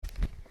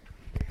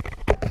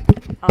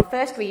Our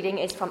first reading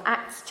is from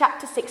Acts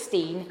chapter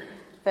 16,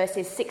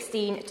 verses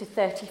 16 to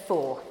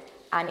 34,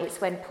 and it's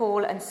when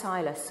Paul and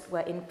Silas were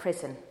in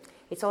prison.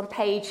 It's on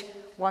page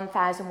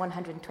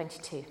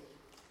 1122.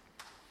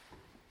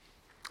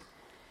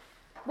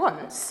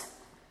 Once,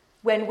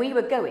 when we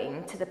were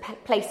going to the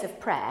place of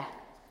prayer,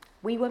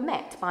 we were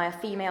met by a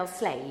female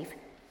slave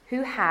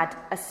who had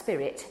a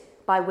spirit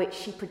by which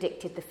she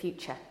predicted the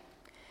future.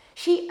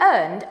 She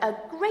earned a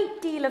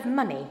great deal of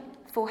money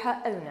for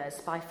her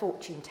owners by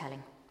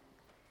fortune-telling.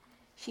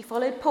 She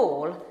followed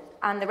Paul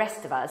and the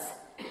rest of us,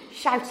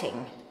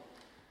 shouting,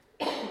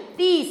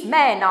 "These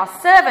men are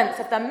servants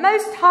of the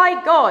Most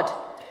High God,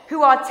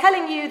 who are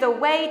telling you the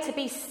way to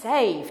be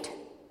saved."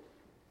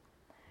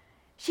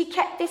 She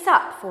kept this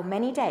up for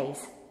many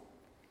days.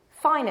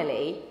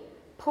 Finally,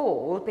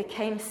 Paul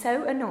became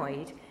so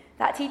annoyed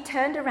that he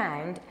turned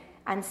around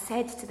and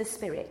said to the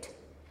spirit,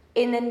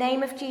 "In the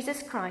name of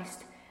Jesus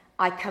Christ,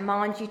 I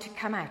command you to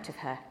come out of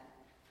her."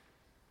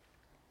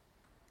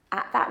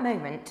 At that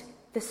moment,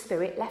 the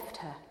spirit left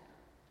her.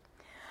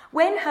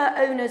 When her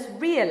owners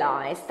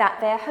realised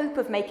that their hope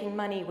of making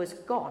money was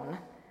gone,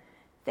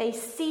 they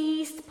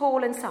seized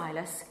Paul and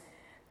Silas,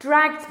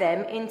 dragged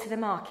them into the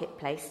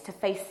marketplace to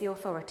face the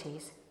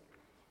authorities.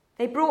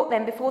 They brought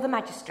them before the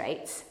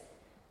magistrates,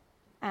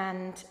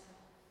 and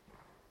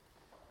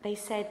they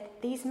said,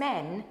 "These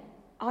men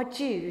are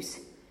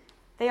Jews.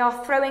 They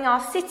are throwing our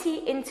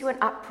city into an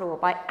uproar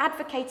by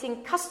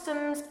advocating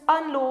customs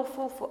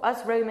unlawful for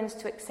us Romans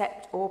to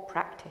accept or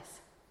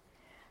practice."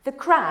 The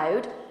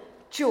crowd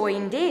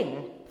joined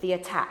in the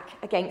attack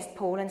against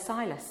Paul and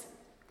Silas,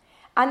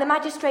 and the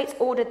magistrates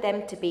ordered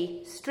them to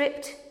be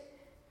stripped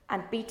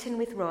and beaten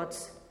with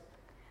rods.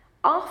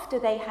 After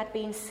they had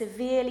been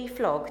severely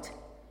flogged,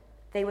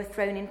 they were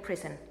thrown in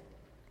prison,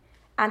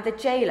 and the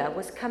jailer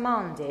was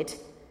commanded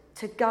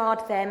to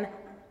guard them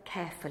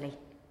carefully.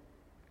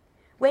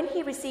 When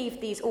he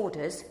received these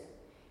orders,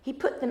 he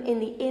put them in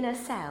the inner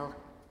cell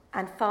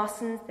and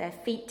fastened their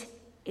feet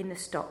in the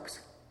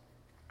stocks.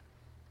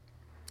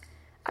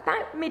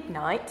 About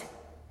midnight,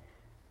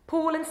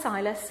 Paul and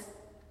Silas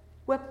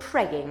were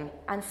praying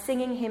and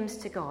singing hymns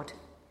to God,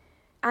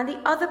 and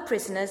the other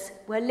prisoners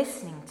were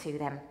listening to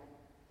them.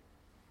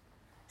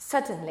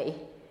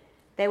 Suddenly,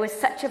 there was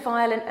such a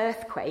violent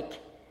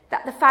earthquake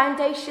that the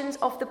foundations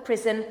of the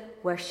prison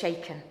were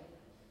shaken.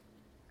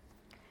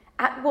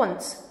 At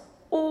once,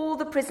 all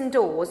the prison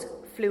doors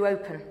flew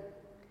open,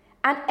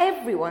 and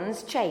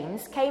everyone's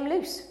chains came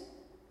loose.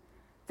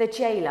 The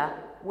jailer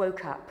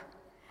woke up,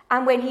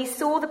 and when he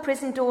saw the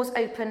prison doors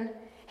open,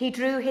 he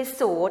drew his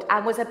sword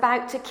and was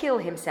about to kill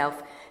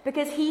himself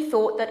because he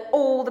thought that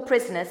all the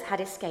prisoners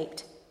had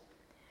escaped.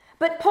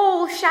 But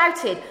Paul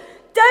shouted,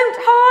 "Don't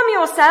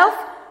harm yourself!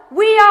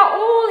 We are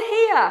all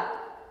here!"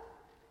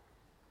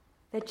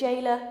 The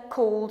jailer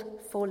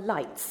called for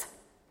lights.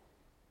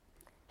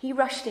 He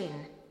rushed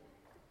in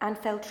and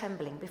fell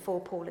trembling before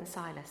Paul and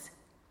Silas.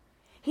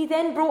 He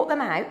then brought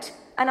them out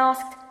and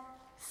asked,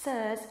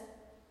 "Sirs,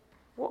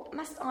 what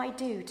must I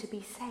do to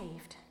be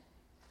saved?"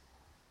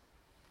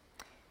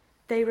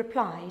 They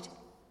replied,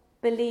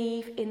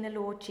 "Believe in the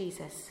Lord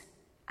Jesus,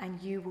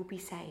 and you will be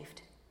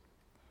saved,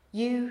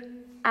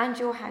 you and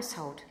your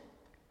household."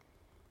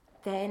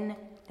 Then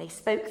they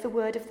spoke the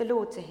word of the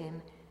Lord to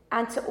him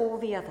and to all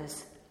the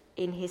others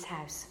in his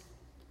house.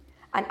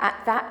 And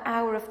at that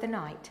hour of the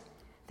night,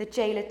 the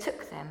jailer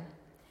took them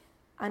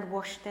and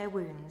washed their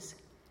wounds.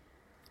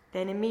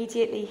 Then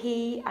immediately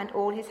he and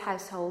all his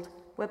household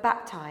were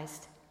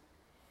baptized,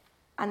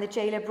 and the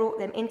jailer brought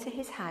them into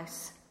his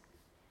house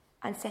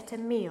and set a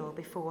meal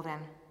before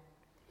them.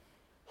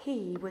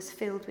 He was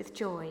filled with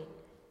joy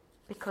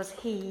because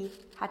he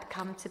had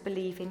come to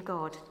believe in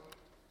God,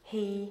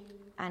 he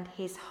and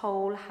his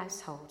whole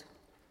household.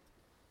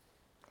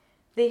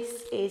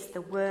 This is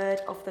the word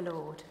of the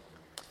Lord.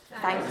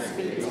 Thanks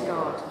be to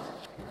God.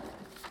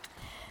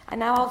 And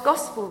now our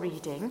gospel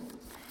reading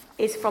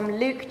is from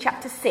Luke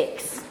chapter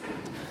 6,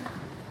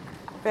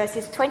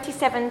 verses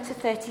 27 to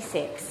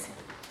 36.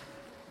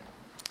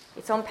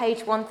 It's on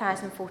page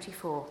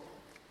 1044.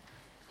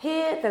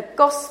 Hear the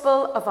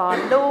gospel of our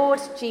Lord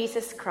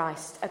Jesus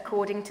Christ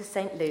according to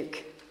St.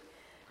 Luke.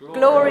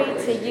 Glory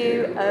to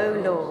you,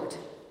 O Lord.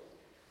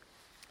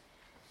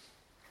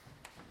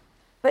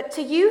 But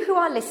to you who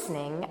are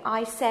listening,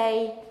 I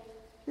say,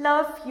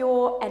 love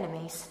your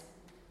enemies.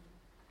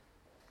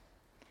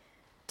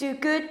 Do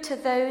good to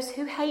those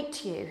who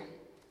hate you.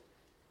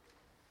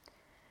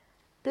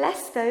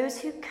 Bless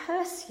those who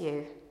curse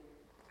you.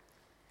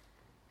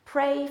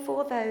 Pray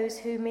for those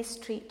who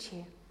mistreat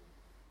you.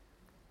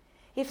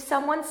 If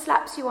someone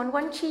slaps you on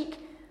one cheek,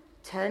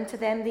 turn to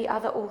them the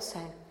other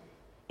also.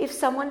 If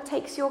someone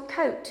takes your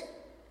coat,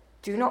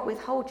 do not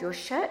withhold your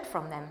shirt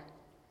from them.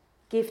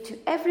 Give to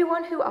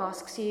everyone who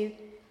asks you,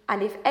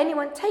 and if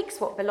anyone takes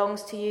what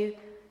belongs to you,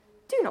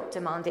 do not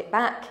demand it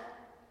back.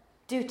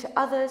 Do to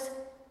others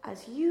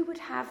as you would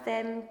have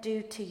them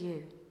do to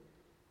you.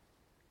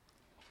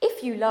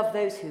 If you love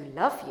those who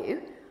love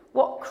you,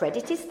 what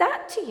credit is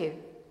that to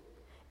you?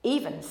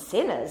 Even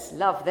sinners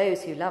love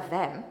those who love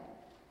them.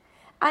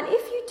 And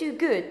if you do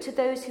good to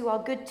those who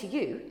are good to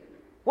you,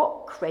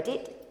 what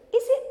credit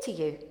is it to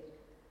you?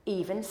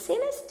 Even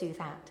sinners do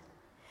that.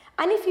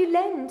 And if you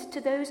lend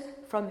to those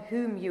from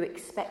whom you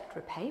expect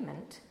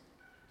repayment,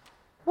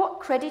 what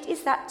credit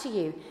is that to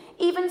you?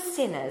 Even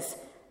sinners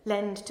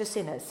lend to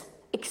sinners,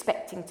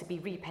 expecting to be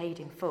repaid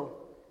in full.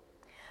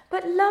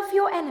 But love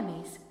your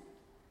enemies,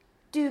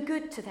 do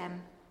good to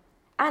them,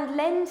 and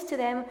lend to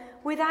them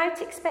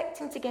without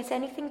expecting to get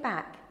anything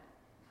back.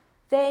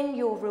 Then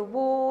your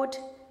reward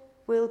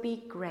will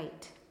be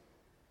great,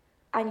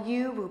 and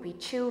you will be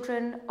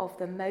children of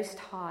the Most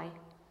High,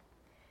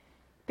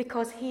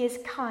 because he is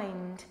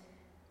kind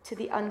to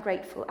the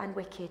ungrateful and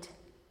wicked.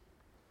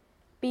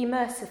 Be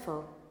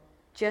merciful,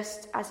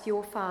 just as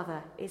your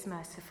Father is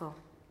merciful.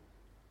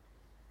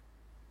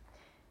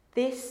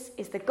 This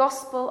is the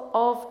gospel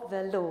of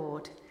the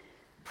Lord.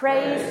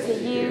 Praise to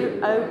you,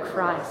 O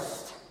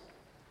Christ.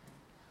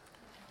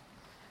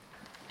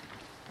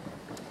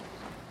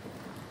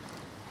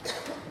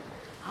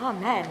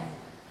 Amen.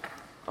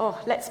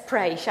 Oh, let's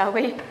pray, shall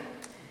we?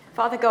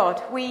 Father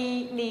God,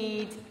 we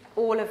need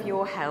all of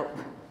your help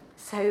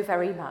so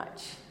very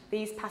much.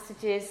 These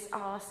passages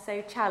are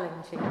so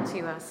challenging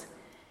to us.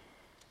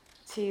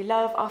 To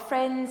love our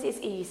friends is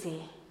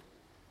easy.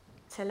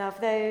 To love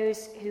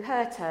those who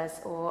hurt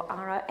us or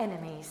are our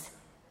enemies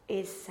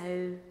is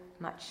so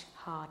much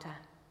harder.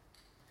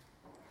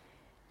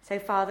 So,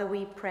 Father,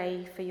 we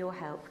pray for your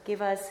help.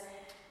 Give us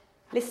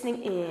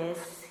listening ears.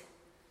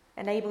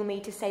 Enable me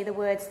to say the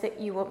words that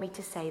you want me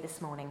to say this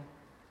morning.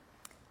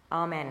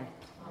 Amen.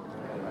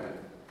 Amen.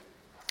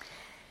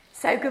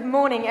 So, good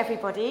morning,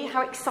 everybody.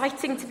 How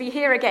exciting to be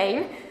here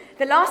again.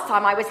 The last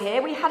time I was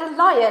here, we had a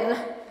lion.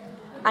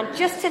 And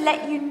just to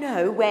let you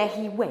know where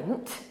he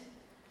went,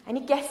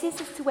 any guesses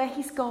as to where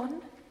he's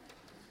gone?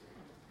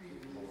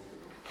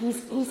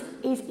 He's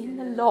in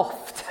the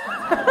loft.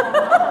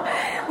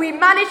 We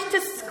managed to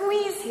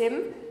squeeze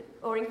him,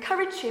 or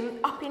encourage him,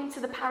 up into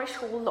the parish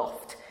hall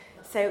loft.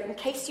 So in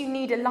case you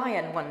need a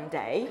lion one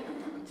day,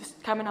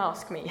 just come and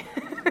ask me.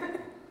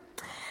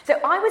 So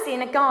I was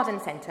in a garden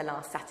centre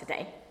last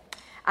Saturday,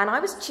 and I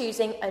was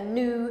choosing a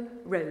new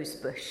rose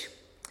bush.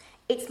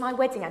 It's my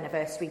wedding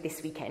anniversary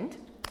this weekend.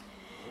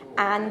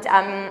 And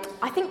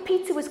I think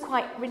Peter was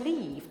quite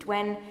relieved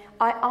when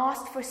I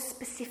asked for a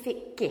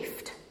specific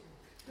gift.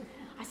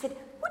 I said,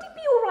 would it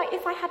be all right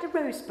if I had a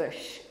rose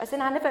bush as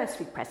an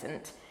anniversary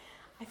present?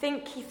 I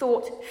think he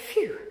thought,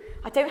 phew,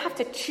 I don't have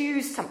to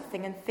choose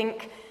something and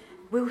think,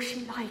 will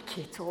she like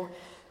it? Or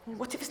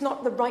what if it's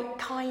not the right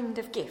kind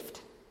of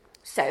gift?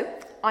 So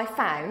I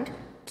found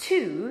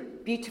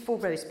 2 beautiful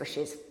rose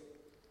bushes.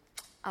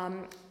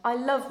 I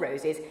love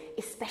roses,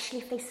 especially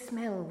if they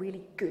smell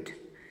really good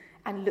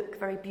and look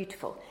very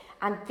beautiful.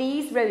 And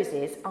these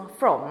roses are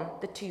from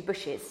the 2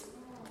 bushes,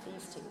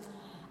 these 2.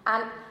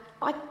 And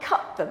I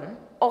cut them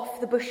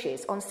off the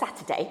bushes on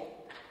Saturday,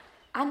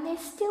 and they're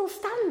still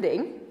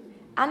standing,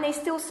 and they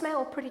still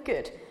smell pretty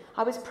good.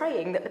 I was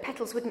praying that the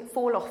petals wouldn't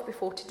fall off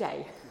before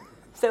today,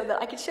 so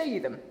that I could show you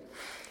them.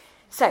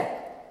 So,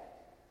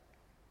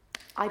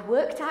 I'd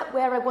worked out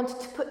where I wanted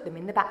to put them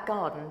in the back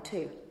garden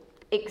too.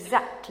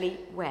 Exactly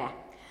where.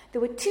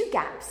 There were 2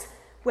 gaps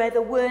where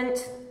there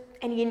weren't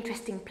any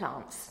interesting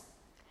plants.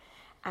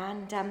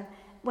 And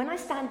when I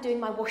stand doing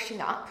my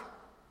washing up,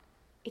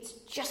 it's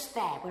just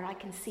there where I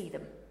can see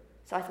them.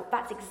 So I thought,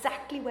 that's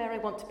exactly where I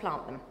want to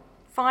plant them.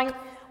 Fine,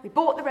 we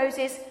bought the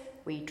roses,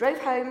 we drove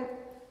home.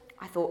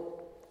 I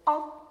thought,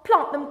 I'll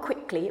plant them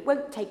quickly, it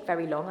won't take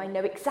very long, I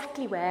know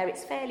exactly where,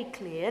 it's fairly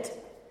cleared.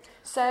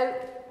 So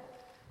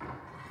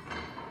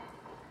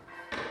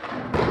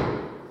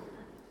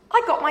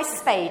I got my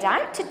spade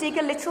out to dig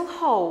a little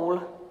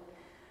hole.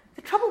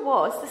 The trouble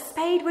was, the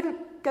spade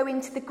wouldn't go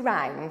into the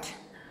ground.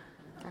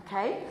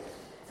 Okay?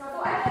 So I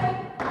thought,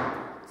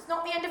 okay, it's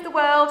not the end of the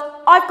world.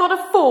 I've got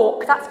a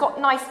fork that's got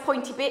nice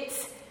pointy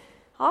bits.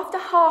 After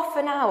half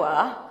an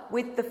hour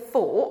with the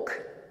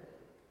fork,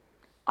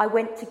 I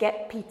went to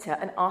get Peter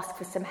and asked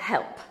for some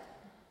help.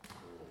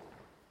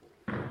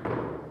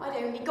 I'd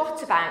only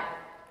got about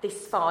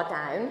this far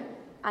down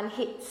and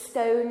hit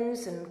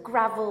stones and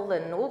gravel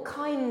and all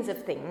kinds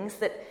of things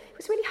that it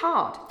was really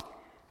hard.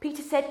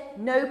 Peter said,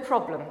 no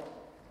problem.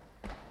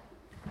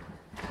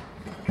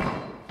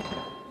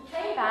 He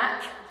came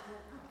back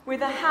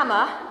with a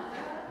hammer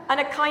and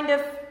a kind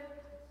of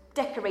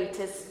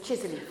decorator's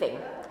chisel-y thing.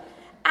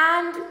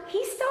 And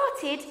he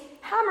started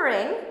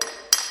hammering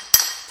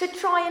to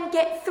try and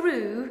get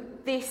through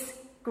this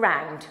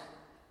ground.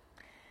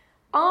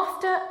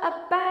 After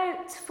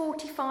about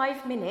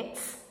 45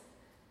 minutes,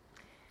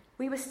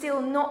 we were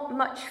still not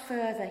much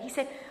further. He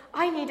said,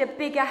 I need a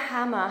bigger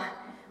hammer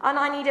and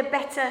I need a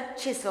better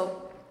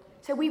chisel.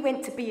 So we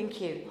went to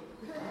B&Q.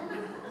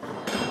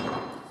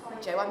 Sorry,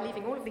 Joe, I'm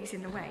leaving all of these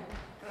in the way.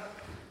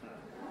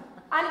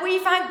 And we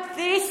found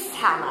this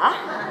hammer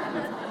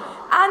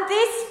and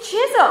this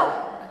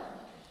chisel.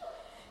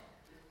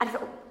 And I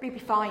thought, we'll be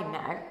fine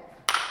now.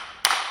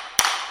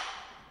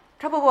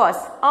 Trouble was,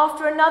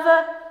 after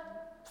another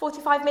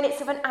 45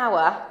 minutes of an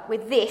hour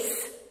with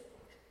this,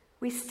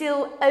 We're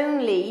still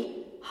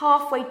only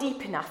halfway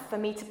deep enough for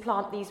me to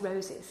plant these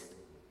roses.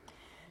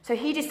 So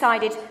he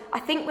decided, I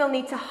think we'll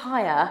need to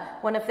hire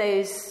one of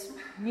those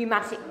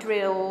pneumatic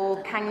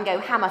drill Kango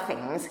hammer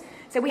things.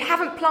 So we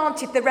haven't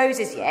planted the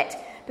roses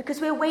yet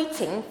because we're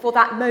waiting for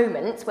that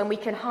moment when we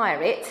can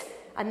hire it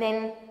and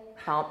then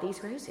plant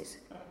these roses.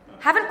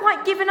 Haven't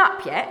quite given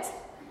up yet,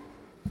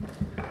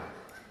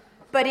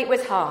 but it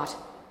was hard.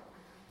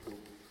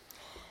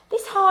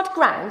 This hard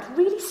ground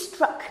really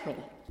struck me.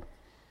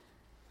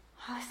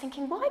 I was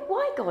thinking, why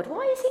God?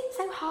 Why is it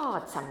so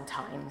hard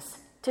sometimes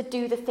to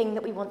do the thing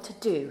that we want to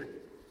do?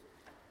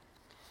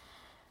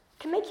 It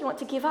can make you want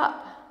to give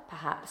up,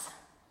 perhaps.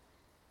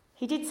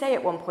 He did say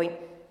at one point,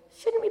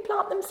 shouldn't we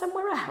plant them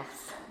somewhere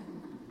else?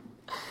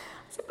 I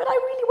said, but I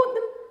really want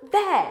them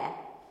there,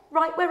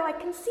 right where I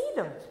can see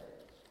them.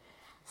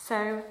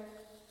 So,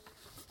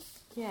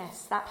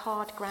 yes, that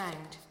hard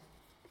ground.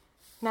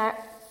 Now,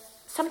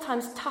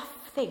 sometimes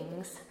tough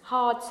things,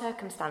 hard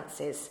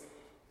circumstances,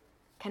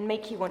 can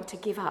make you want to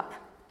give up.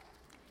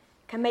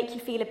 Can make you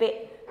feel a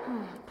bit,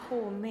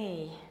 poor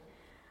me.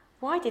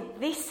 Why did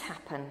this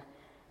happen?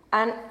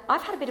 And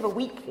I've had a bit of a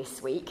week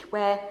this week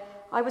where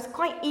I was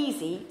quite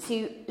easy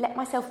to let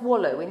myself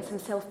wallow in some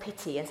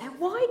self-pity and say,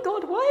 why,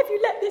 God, why have you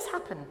let this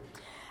happen?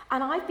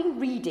 And I've been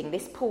reading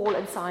this Paul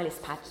and Silas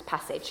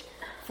passage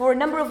for a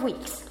number of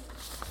weeks.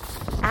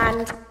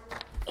 And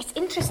it's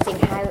interesting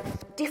how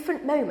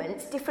different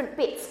moments, different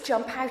bits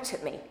jump out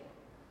at me.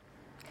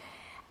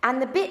 And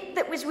the bit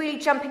that was really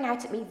jumping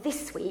out at me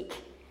this week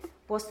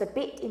was the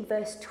bit in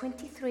verse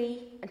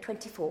 23 and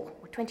 24,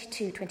 or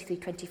 22, 23,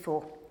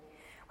 24,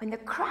 when the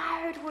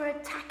crowd were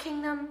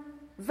attacking them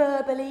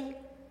verbally,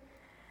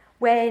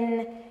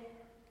 when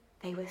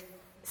they were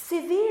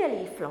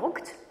severely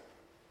flogged,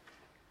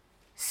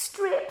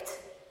 stripped,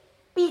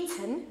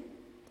 beaten.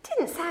 It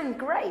didn't sound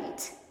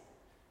great.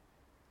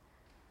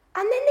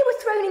 And then they were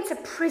thrown into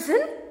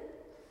prison,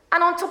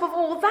 and on top of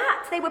all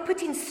that, they were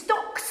put in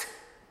stocks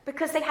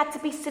because they had to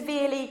be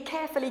severely,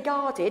 carefully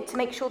guarded to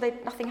make sure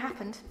that nothing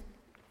happened.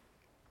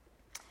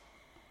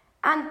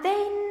 And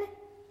then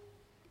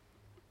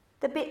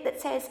the bit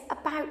that says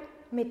about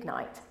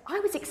midnight. I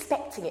was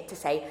expecting it to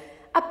say,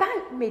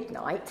 about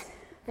midnight,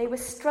 they were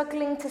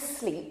struggling to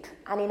sleep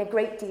and in a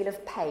great deal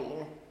of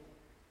pain.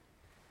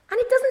 And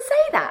it doesn't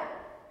say that.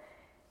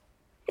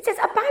 It says,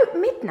 about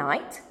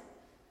midnight,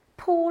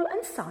 Paul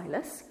and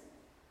Silas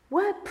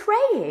were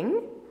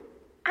praying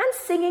and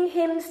singing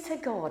hymns to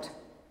God.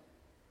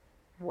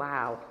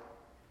 Wow.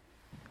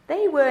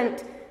 They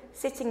weren't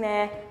sitting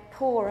there,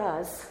 poor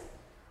us.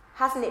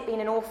 Hasn't it been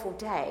an awful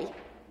day?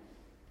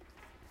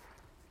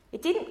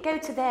 Things didn't go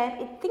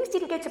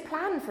to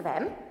plan for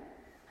them.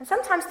 And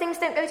sometimes things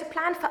don't go to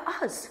plan for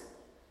us.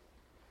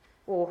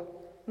 Or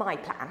my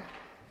plan.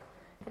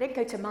 They don't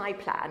go to my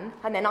plan,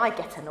 and then I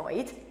get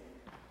annoyed.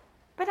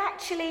 But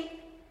actually,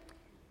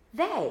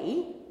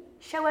 they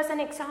show us an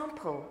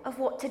example of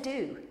what to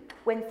do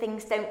when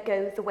things don't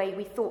go the way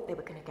we thought they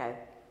were going to go.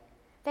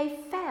 They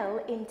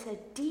fell into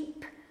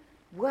deep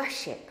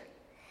worship,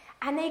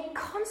 and they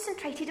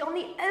concentrated on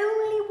the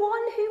only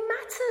one who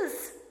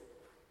matters.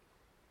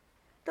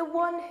 The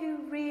one who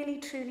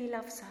really, truly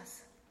loves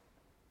us.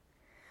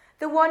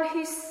 The one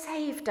who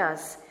saved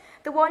us.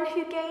 The one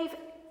who gave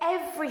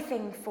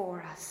everything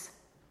for us.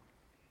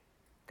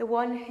 The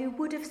one who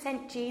would have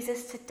sent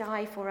Jesus to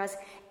die for us,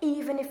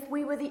 even if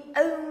we were the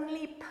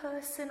only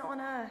person on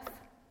earth.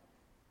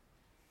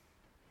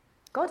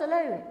 God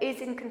alone is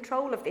in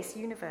control of this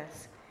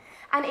universe.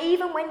 And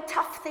even when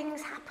tough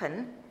things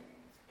happen,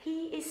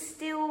 he is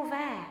still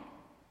there.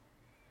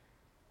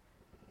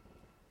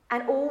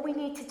 And all we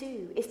need to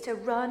do is to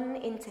run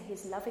into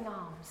his loving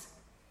arms.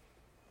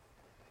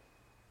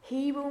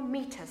 He will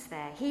meet us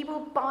there. He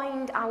will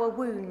bind our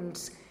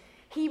wounds.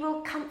 He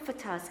will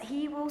comfort us.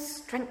 He will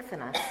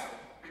strengthen us.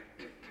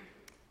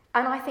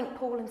 And I think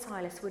Paul and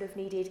Silas would have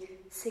needed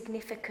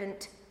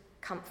significant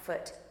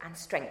comfort and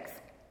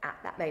strength at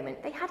that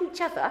moment. They had each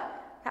other.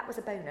 That was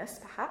a bonus,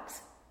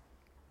 perhaps.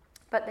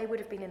 But they would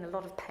have been in a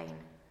lot of pain.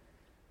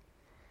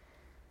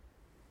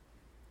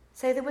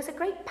 So there was a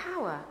great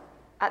power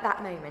at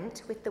that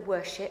moment with the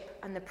worship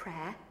and the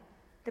prayer.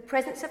 The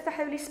presence of the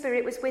Holy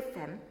Spirit was with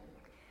them.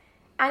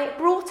 And it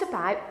brought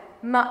about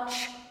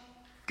much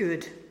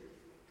good.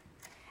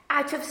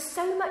 Out of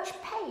so much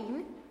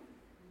pain,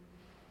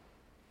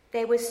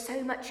 there was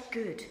so much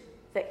good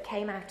that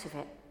came out of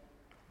it.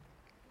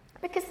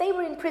 Because they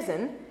were in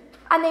prison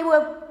and they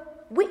were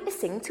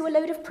witnessing to a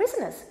load of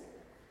prisoners.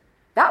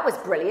 That was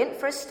brilliant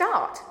for a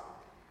start.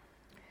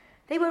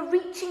 They were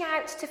reaching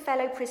out to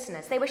fellow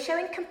prisoners. They were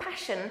showing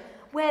compassion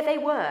where they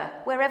were,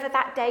 wherever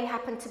that day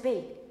happened to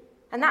be.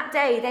 And that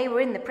day they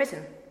were in the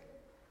prison.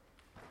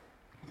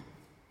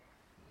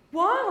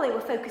 While they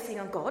were focusing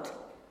on God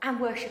and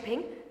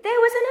worshipping, there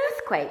was an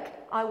earthquake.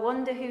 I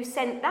wonder who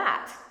sent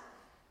that.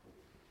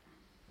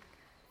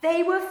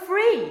 They were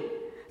free.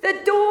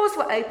 The doors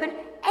were open.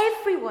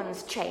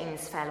 Everyone's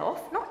chains fell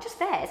off. Not just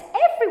theirs.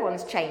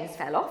 Everyone's chains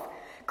fell off.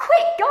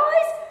 Quick,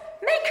 guys!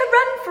 Make a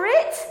run for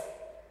it!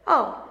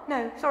 Oh,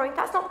 no, sorry,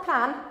 that's not the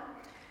plan.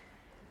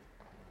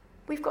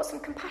 We've got some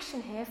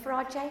compassion here for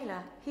our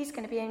jailer. He's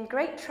going to be in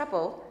great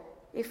trouble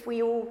if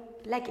we all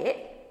leg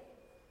it.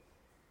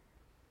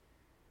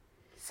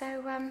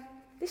 So,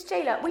 this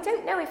jailer, we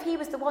don't know if he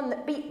was the one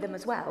that beat them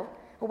as well,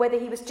 or whether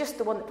he was just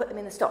the one that put them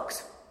in the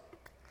stocks.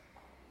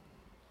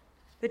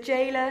 The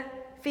jailer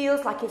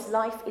feels like his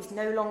life is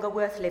no longer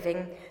worth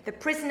living. The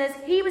prisoners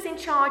he was in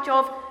charge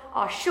of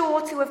are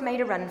sure to have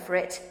made a run for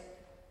it.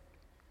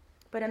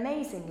 But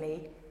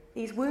amazingly,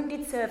 these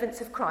wounded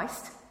servants of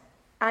Christ,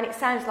 and it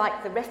sounds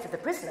like the rest of the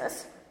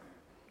prisoners,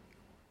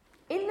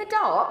 in the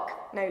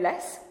dark, no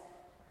less,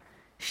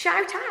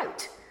 shout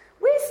out,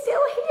 "We're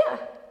still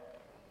here.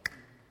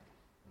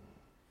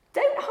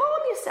 Don't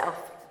harm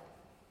yourself."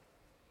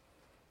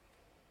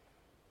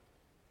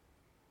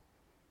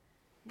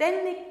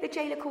 Then the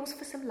jailer calls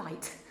for some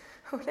light.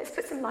 Oh, let's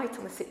put some light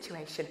on the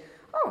situation.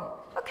 Oh,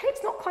 okay,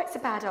 it's not quite so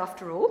bad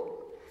after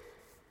all.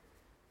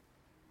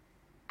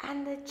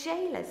 And the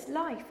jailer's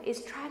life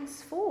is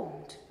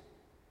transformed.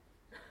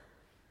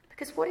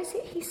 Because what is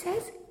it he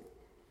says?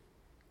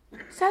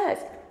 "Sirs,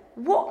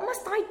 what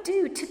must I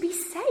do to be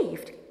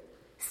saved?"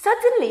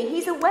 Suddenly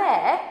he's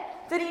aware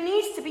that he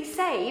needs to be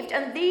saved,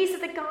 and these are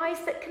the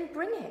guys that can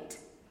bring it.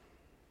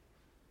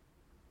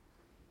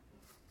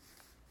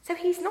 So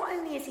he's not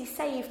only is he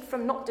saved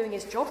from not doing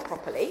his job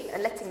properly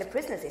and letting the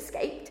prisoners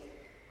escape,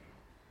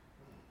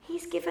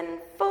 he's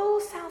given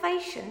full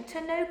salvation to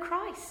know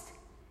Christ,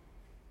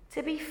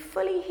 to be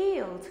fully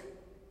healed.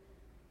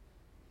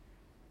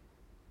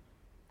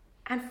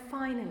 And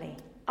finally,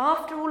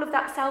 after all of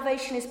that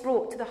salvation is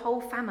brought to the whole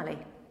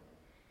family,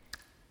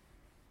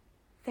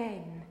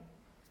 then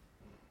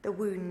the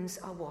wounds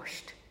are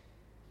washed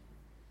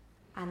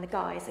and the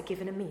guys are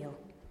given a meal.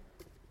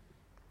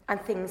 And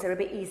things are a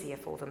bit easier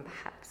for them,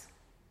 perhaps.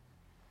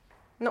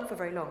 Not for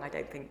very long, I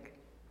don't think.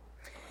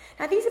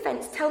 Now, these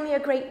events tell me a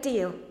great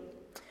deal.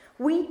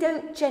 We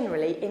don't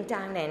generally, in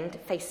Down End,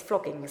 face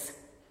floggings.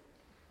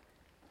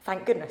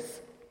 Thank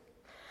goodness.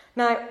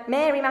 Now,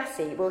 Mary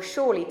Massey will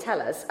surely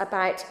tell us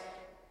about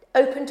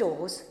Open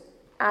Doors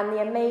and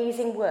the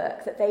amazing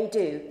work that they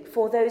do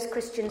for those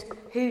Christians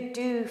who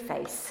do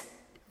face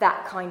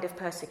that kind of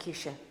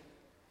persecution.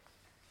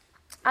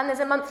 And there's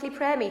a monthly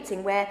prayer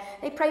meeting where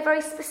they pray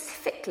very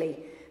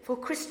specifically for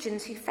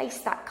Christians who face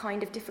that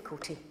kind of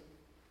difficulty.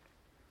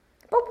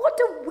 But what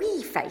do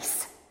we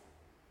face?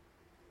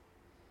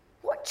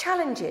 What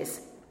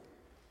challenges?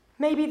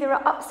 Maybe there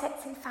are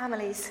upsets in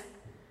families,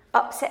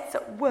 upsets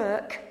at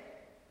work,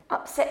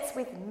 upsets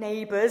with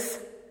neighbours,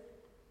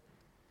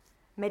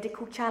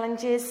 medical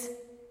challenges,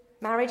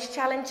 marriage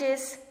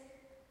challenges,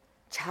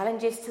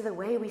 challenges to the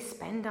way we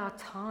spend our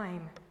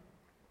time,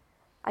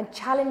 and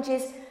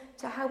challenges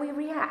to how we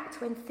react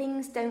when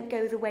things don't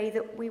go the way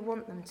that we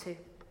want them to.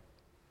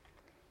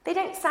 They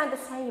don't sound the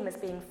same as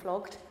being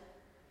flogged,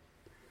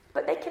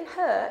 but they can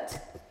hurt,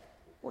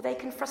 or they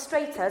can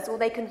frustrate us, or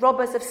they can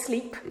rob us of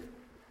sleep.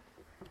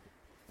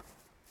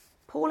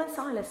 Paul and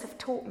Silas have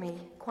taught me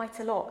quite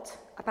a lot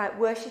about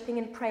worshipping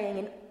and praying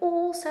in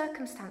all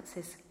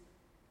circumstances.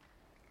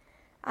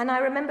 And I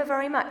remember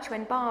very much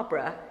when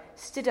Barbara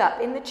stood up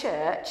in the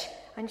church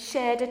and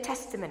shared a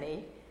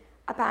testimony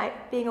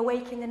about being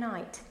awake in the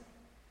night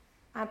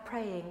and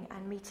praying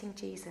and meeting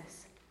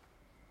Jesus.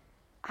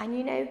 And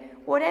you know,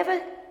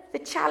 whatever the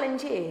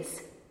challenge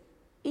is,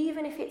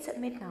 even if it's at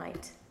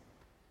midnight,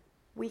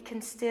 we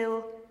can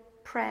still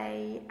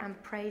pray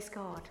and praise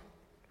God.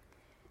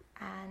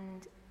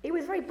 And it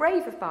was very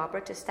brave of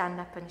Barbara to stand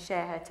up and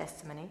share her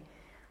testimony,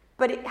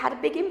 but it had a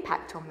big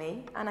impact on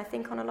me, and I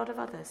think on a lot of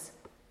others.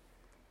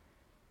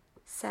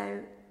 So,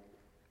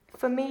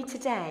 for me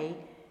today,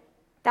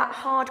 that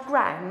hard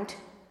ground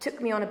took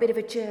me on a bit of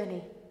a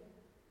journey.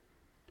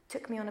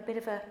 Took me on a bit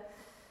of a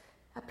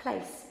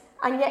place.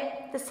 And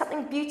yet there's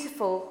something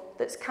beautiful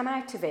that's come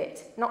out of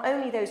it. Not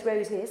only those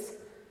roses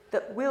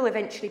that will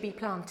eventually be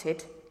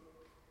planted,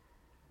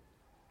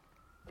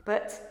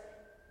 but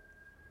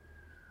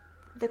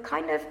the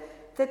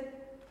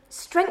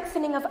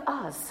strengthening of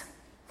us,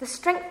 the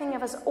strengthening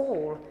of us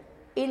all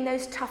in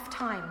those tough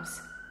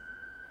times,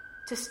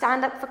 to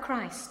stand up for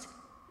Christ,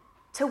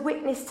 to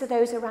witness to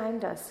those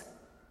around us.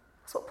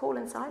 That's what Paul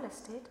and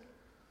Silas did.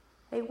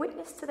 They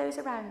witnessed to those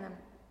around them.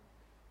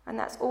 And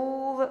that's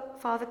all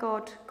that Father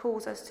God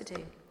calls us to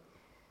do.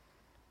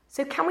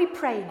 So can we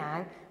pray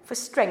now for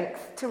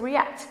strength to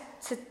react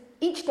to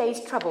each day's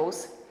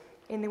troubles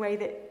in the way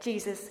that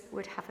Jesus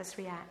would have us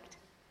react?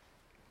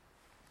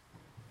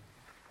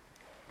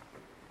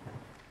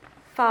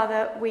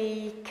 Father,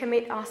 we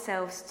commit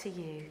ourselves to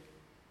you,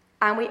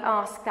 and we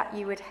ask that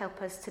you would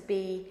help us to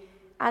be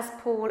as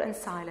Paul and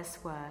Silas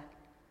were,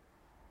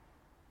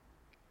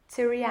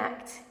 to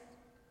react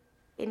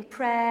in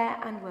prayer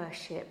and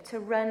worship, to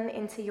run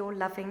into your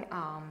loving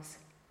arms.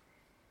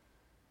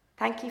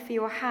 Thank you for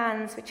your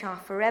hands which are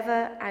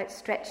forever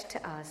outstretched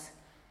to us,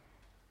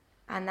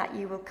 and that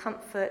you will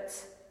comfort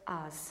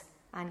us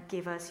and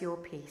give us your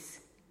peace.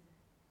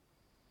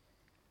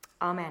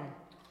 Amen.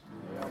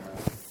 Amen.